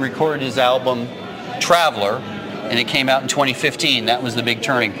when he recorded his album Traveler, and it came out in 2015, that was the big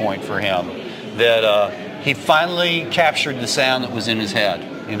turning point for him. That he finally captured the sound that was in his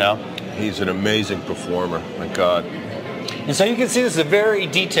head, you know? He's an amazing performer, my God. And so you can see this is a very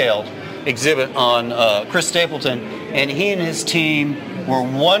detailed exhibit on Chris Stapleton, and he and his team were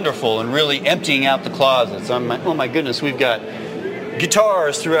wonderful in really emptying out the closets. Oh my goodness, we've got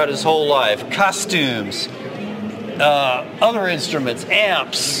guitars throughout his whole life, costumes, other instruments,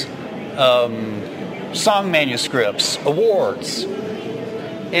 amps, song manuscripts, awards.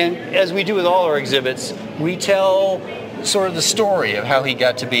 And as we do with all our exhibits, we tell sort of the story of how he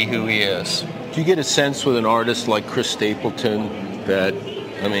got to be who he is. Do you get a sense with an artist like Chris Stapleton that,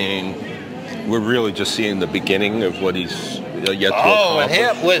 I mean, we're really just seeing the beginning of what he's yet to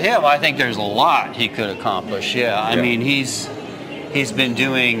accomplish? With him, I think there's a lot he could accomplish, yeah. I mean, he's been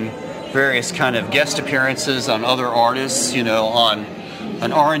doing various kind of guest appearances on other artists, you know, on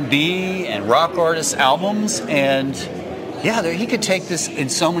an R&B and rock artists' albums, and yeah, he could take this in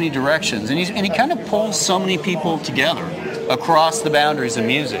so many directions, and he kind of pulls so many people together across the boundaries of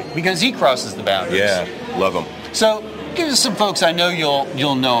music because he crosses the boundaries. Yeah, love him. So, give us some folks I know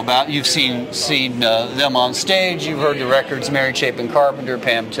you'll know about. You've seen them on stage. You've heard the records: Mary Chapin Carpenter,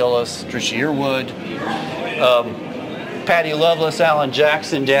 Pam Tillis, Trisha Yearwood, Patty Loveless, Alan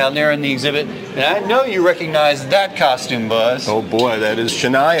Jackson down there in the exhibit. And I know you recognize that costume, Buzz. Oh boy, that is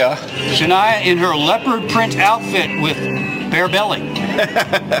Shania. Shania in her leopard print outfit with bare belly.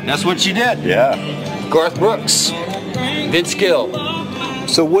 That's what she did. Yeah. Garth Brooks, Vince Gill.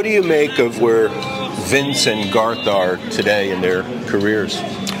 So what do you make of where Vince and Garth are today in their careers?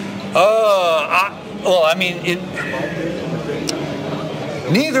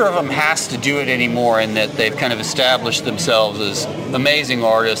 Neither of them has to do it anymore in that they've kind of established themselves as amazing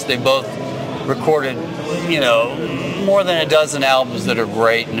artists. They both recorded, more than a dozen albums that are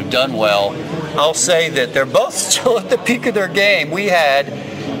great and have done well. I'll say that they're both still at the peak of their game. We had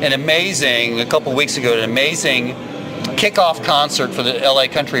a couple weeks ago, an amazing kickoff concert for the LA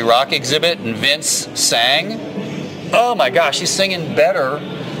Country Rock exhibit, and Vince sang. Oh my gosh, he's singing better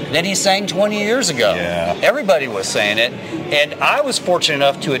than he sang 20 years ago. Yeah. Everybody was saying it. And I was fortunate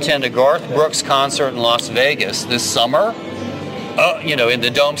enough to attend a Garth Brooks concert in Las Vegas this summer, in the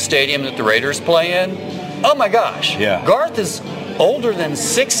Dome Stadium that the Raiders play in. Oh my gosh. Yeah. Garth is older than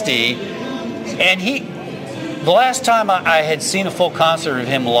 60, and the last time I had seen a full concert of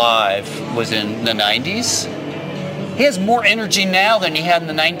him live was in the 90s. He has more energy now than he had in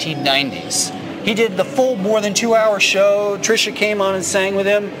the 1990s. He did the full more than 2-hour show. Trisha came on and sang with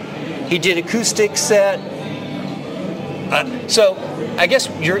him. He did acoustic set. So I guess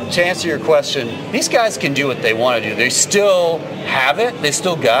to answer your question, these guys can do what they want to do. They still have it. They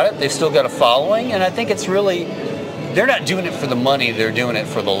still got it. They've still got a following. And I think it's really, they're not doing it for the money. They're doing it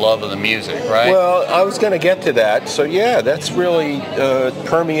for the love of the music, right? Well, I was going to get to that. So yeah, that's really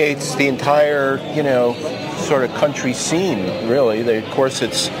permeates the entire, sort of country scene, really. Of course,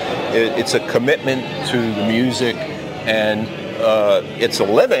 it's a commitment to the music, and it's a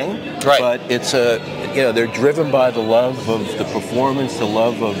living, right. But it's they're driven by the love of the performance, the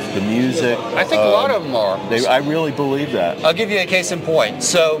love of the music. I think a lot of them are. I really believe that. I'll give you a case in point.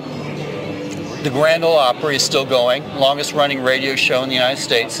 So the Grand Ole Opry is still going, longest running radio show in the United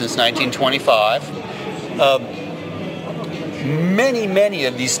States since 1925. Many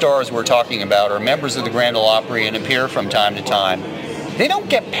of these stars we're talking about are members of the Grand Ole Opry and appear from time to time. They don't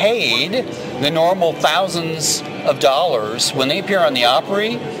get paid the normal thousands of dollars. When they appear on the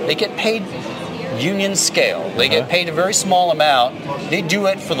Opry, they get paid union scale. They get paid a very small amount. They do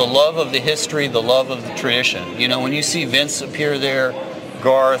it for the love of the history, the love of the tradition. You know, when you see Vince appear there,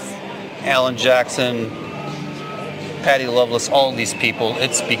 Garth, Alan Jackson, Patty Loveless, all these people,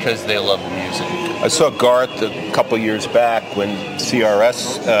 it's because they love the music. I saw Garth a couple years back when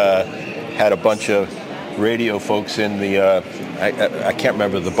CRS had a bunch of radio folks in the, I can't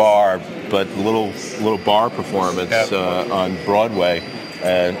remember the bar, but little bar performance on Broadway.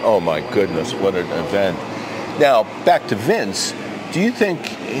 And oh my goodness, what an event. Now, back to Vince. Do you think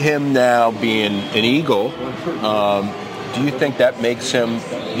him now being an Eagle, do you think that makes him,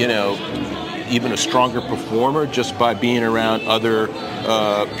 you know, even a stronger performer just by being around other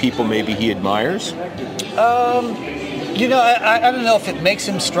people maybe he admires? You know, I don't know if it makes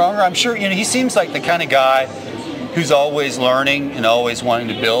him stronger. I'm sure, you know, he seems like the kind of guy who's always learning and always wanting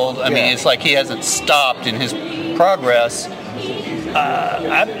to build. I mean, it's like he hasn't stopped in his progress.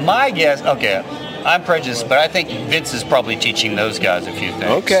 My guess, okay, I'm prejudiced, but I think Vince is probably teaching those guys a few things.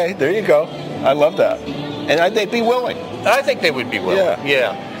 Okay, there you go. I love that. And they'd be willing. I think they would be willing,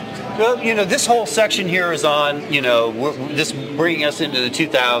 yeah. Well, you know, this whole section here is on, you know, this bringing us into the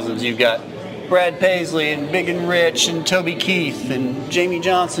 2000s. You've got Brad Paisley and Big and Rich and Toby Keith and Jamie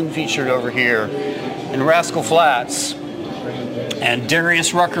Johnson featured over here and Rascal Flatts. And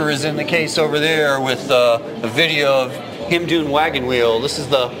Darius Rucker is in the case over there with a video of him doing Wagon Wheel. This is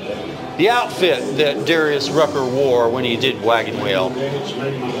the outfit that Darius Rucker wore when he did Wagon Wheel.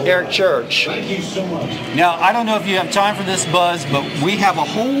 Eric Church. Now, I don't know if you have time for this, Buzz, but we have a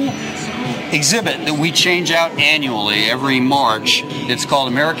whole exhibit that we change out annually every March. It's called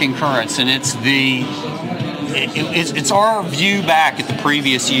American Currents, and it's it's our view back at the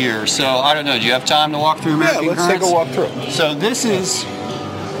previous year. So I don't know. Do you have time to walk through American Currents? Yeah, let's take a walk through. So this is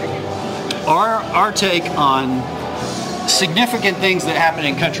our take on significant things that happened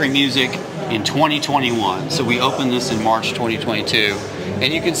in country music in 2021. So we opened this in March 2022,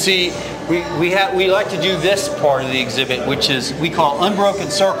 and you can see we like to do this part of the exhibit, which is we call Unbroken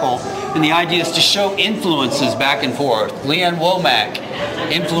Circle, and the idea is to show influences back and forth. Leanne Womack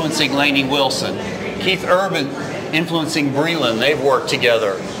influencing Lainey Wilson, Keith Urban influencing Breland. They've worked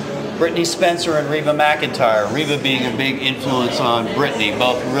together. Brittany Spencer and Reba McEntire. Reba being a big influence on Brittany,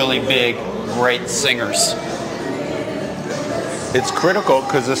 both really big, great singers. It's critical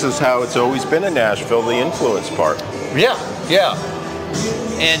because this is how it's always been in Nashville, the influence part. Yeah.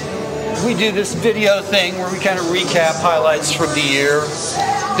 And we do this video thing where we kind of recap highlights from the year.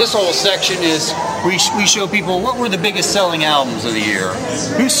 This whole section is we show people what were the biggest selling albums of the year,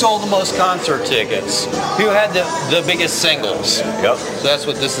 who sold the most concert tickets, who had the biggest singles. Yep. So that's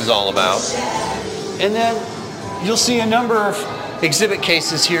what this is all about. And then you'll see a number of exhibit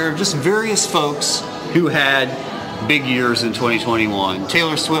cases here, just various folks who had big years in 2021.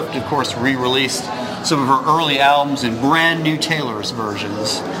 Taylor Swift, of course, re-released some of her early albums in brand new Taylor's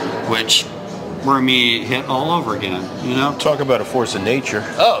versions, which were a me hit all over again, you know? Talk about a force of nature.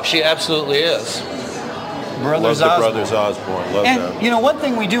 Oh, she absolutely is. Brothers Osborne. Love and, that. You know, one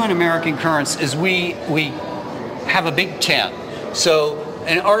thing we do in American Currents is we have a big tent. So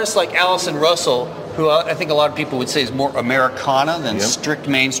an artist like Allison Russell, who I think a lot of people would say is more Americana than strict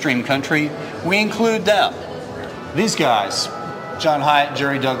mainstream country, we include them. These guys, John Hyatt,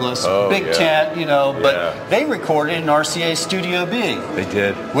 Jerry Douglas, big tent, you know, but they recorded in RCA Studio B. They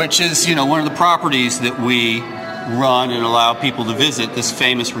did. Which is, you know, one of the properties that we run and allow people to visit, this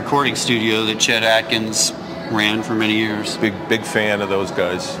famous recording studio that Chet Atkins ran for many years. Big fan of those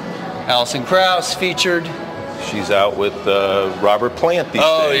guys. Alison Krauss featured. She's out with Robert Plant these days,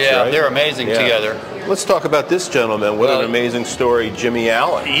 Oh, yeah, right? they're amazing together. Let's talk about this gentleman. What an amazing story, Jimmy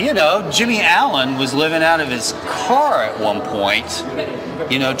Allen. You know, Jimmy Allen was living out of his car at one point,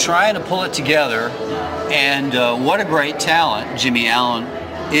 you know, trying to pull it together. And what a great talent Jimmy Allen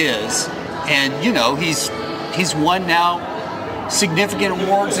is. And, you know, he's won now significant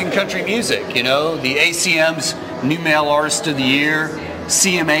awards in country music. You know, the ACM's New Male Artist of the Year,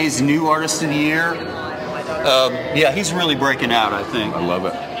 CMA's New Artist of the Year. Yeah, he's really breaking out, I think. I love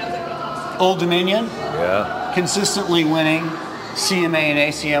it. Old Dominion, consistently winning CMA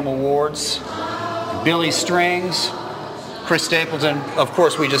and ACM awards. Billy Strings, Chris Stapleton, of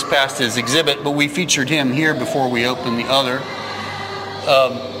course, we just passed his exhibit, but we featured him here before we opened the other.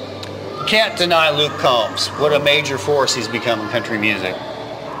 Can't deny Luke Combs. What a major force he's become in country music.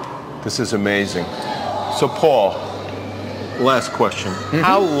 This is amazing. So, Paul, last question.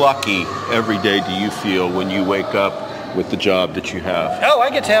 How lucky every day do you feel when you wake up with the job that you have? Oh, I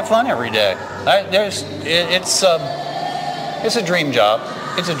get to have fun every day. It's a dream job.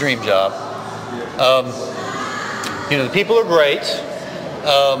 It's a dream job. The people are great.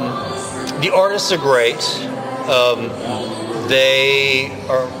 The artists are great. They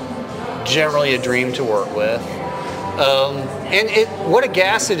are generally a dream to work with. What a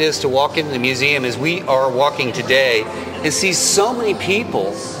gas it is to walk into the museum as we are walking today and see so many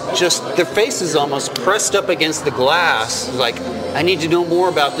people, just their faces almost pressed up against the glass, like, I need to know more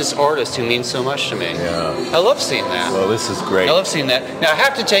about this artist who means so much to me. Yeah. I love seeing that. Well, this is great. I love seeing that. Now, I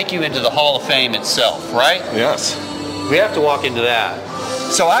have to take you into the Hall of Fame itself, right? Yes. We have to walk into that.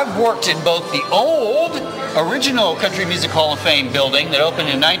 So I've worked in both the old original Country Music Hall of Fame building that opened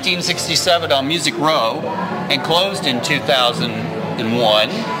in 1967 on Music Row and closed in 2001.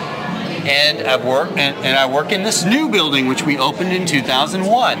 And I work in this new building which we opened in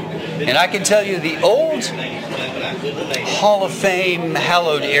 2001. And I can tell you the old Hall of Fame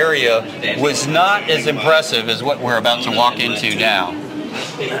hallowed area was not as impressive as what we're about to walk into now.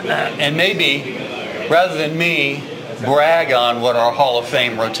 And maybe, rather than me brag on what our Hall of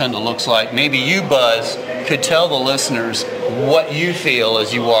Fame rotunda looks like, maybe you, Buzz, could tell the listeners what you feel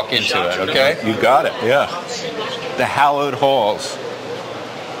as you walk into it, okay? You got it, yeah. The hallowed halls.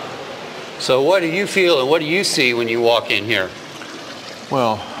 So what do you feel and what do you see when you walk in here?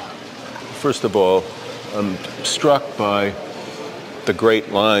 Well, first of all, I'm struck by the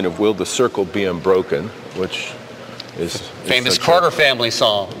great line of "Will the circle be unbroken," which is famous Carter family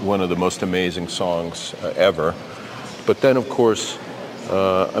song. One of the most amazing songs ever. But then, of course,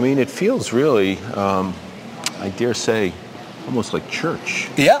 it feels really, I dare say, almost like church.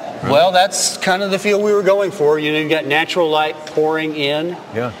 Yeah, right? Well, that's kind of the feel we were going for. You got natural light pouring in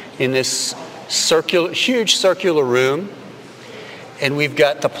this huge circular room. And we've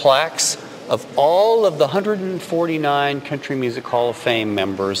got the plaques of all of the 149 Country Music Hall of Fame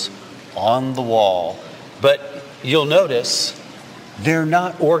members on the wall. But you'll notice they're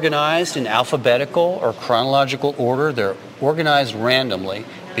not organized in alphabetical or chronological order. They're organized randomly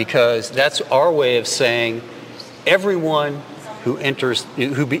because that's our way of saying everyone who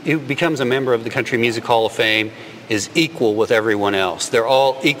becomes a member of the Country Music Hall of Fame is equal with everyone else. They're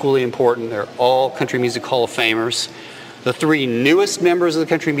all equally important. They're all Country Music Hall of Famers. The three newest members of the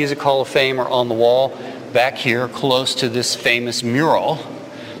Country Music Hall of Fame are on the wall back here close to this famous mural,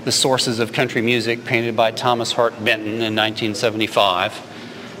 The Sources of Country Music, painted by Thomas Hart Benton in 1975.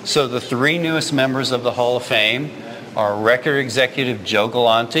 So the three newest members of the Hall of Fame are record executive Joe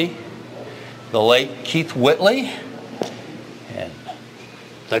Galante, the late Keith Whitley, and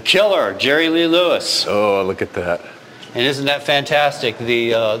the killer, Jerry Lee Lewis. Oh, look at that. And isn't that fantastic?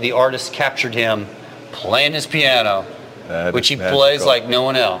 The artist captured him playing his piano, which he plays like no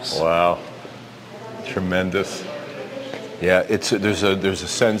one else. Wow. Tremendous. Yeah, there's a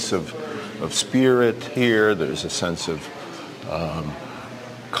sense of spirit here. There's a sense of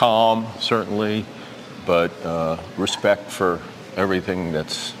calm, certainly, but respect for everything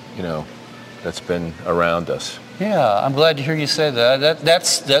that's been around us. Yeah, I'm glad to hear you say that.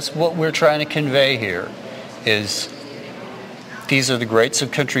 That's what we're trying to convey here. Is these are the greats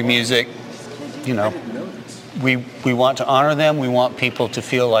of country music. We want to honor them. We want people to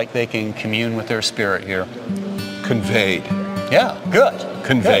feel like they can commune with their spirit here. Conveyed. Yeah, good.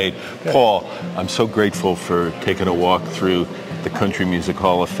 Conveyed. Good. Paul, I'm so grateful for taking a walk through the Country Music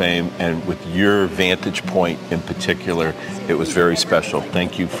Hall of Fame, and with your vantage point in particular, it was very special.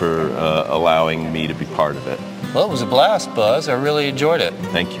 Thank you for allowing me to be part of it. Well, it was a blast, Buzz. I really enjoyed it.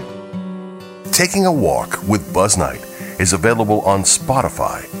 Thank you. Taking a Walk with Buzz Knight is available on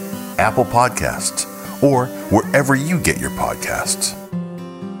Spotify, Apple Podcasts, or wherever you get your podcasts.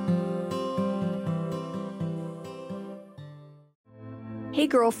 Hey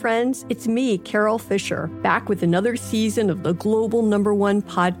girlfriends, it's me, Carol Fisher, back with another season of the global #1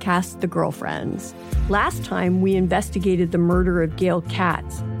 podcast, The Girlfriends. Last time, we investigated the murder of Gail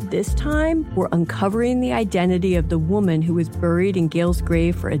Katz. This time, we're uncovering the identity of the woman who was buried in Gail's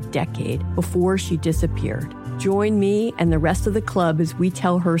grave for a decade before she disappeared. Join me and the rest of the club as we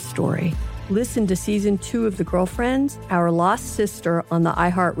tell her story. Listen to Season 2 of The Girlfriends, Our Lost Sister on the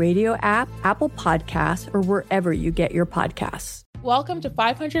iHeartRadio app, Apple Podcasts, or wherever you get your podcasts. Welcome to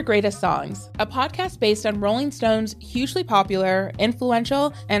 500 Greatest Songs, a podcast based on Rolling Stone's hugely popular,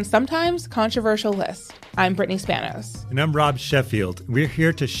 influential, and sometimes controversial list. I'm Brittany Spanos. And I'm Rob Sheffield. We're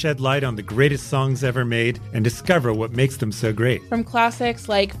here to shed light on the greatest songs ever made and discover what makes them so great. From classics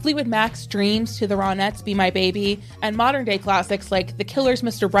like Fleetwood Mac's Dreams to the Ronettes' Be My Baby, and modern-day classics like The Killer's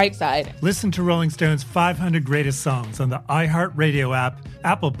Mr. Brightside. Listen to Rolling Stone's 500 Greatest Songs on the iHeartRadio app,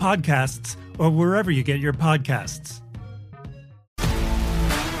 Apple Podcasts, or wherever you get your podcasts.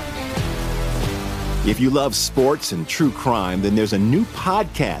 If you love sports and true crime, then there's a new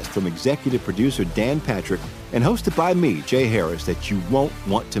podcast from executive producer Dan Patrick and hosted by me, Jay Harris, that you won't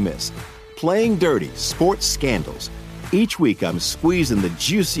want to miss. Playing Dirty: Sports Scandals. Each week, I'm squeezing the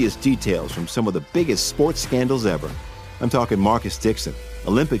juiciest details from some of the biggest sports scandals ever. I'm talking Marcus Dixon,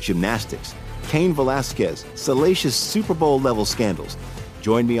 Olympic gymnastics, Cain Velasquez, salacious Super Bowl-level scandals.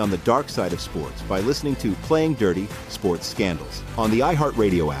 Join me on the dark side of sports by listening to Playing Dirty: Sports Scandals on the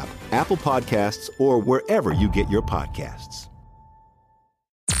iHeartRadio app, Apple Podcasts, or wherever you get your podcasts.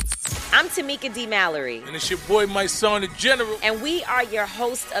 I'm Tamika D. Mallory. And it's your boy, my son, the General. And we are your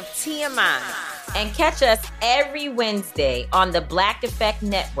hosts of TMI. And catch us every Wednesday on the Black Effect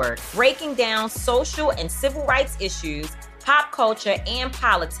Network, breaking down social and civil rights issues, pop culture, and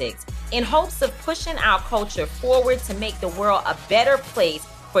politics, in hopes of pushing our culture forward to make the world a better place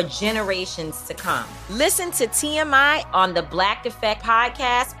for generations to come. Listen to TMI on the Black Effect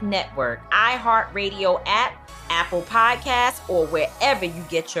Podcast Network, iHeartRadio app, Apple Podcasts, or wherever you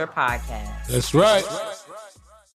get your podcasts. That's right.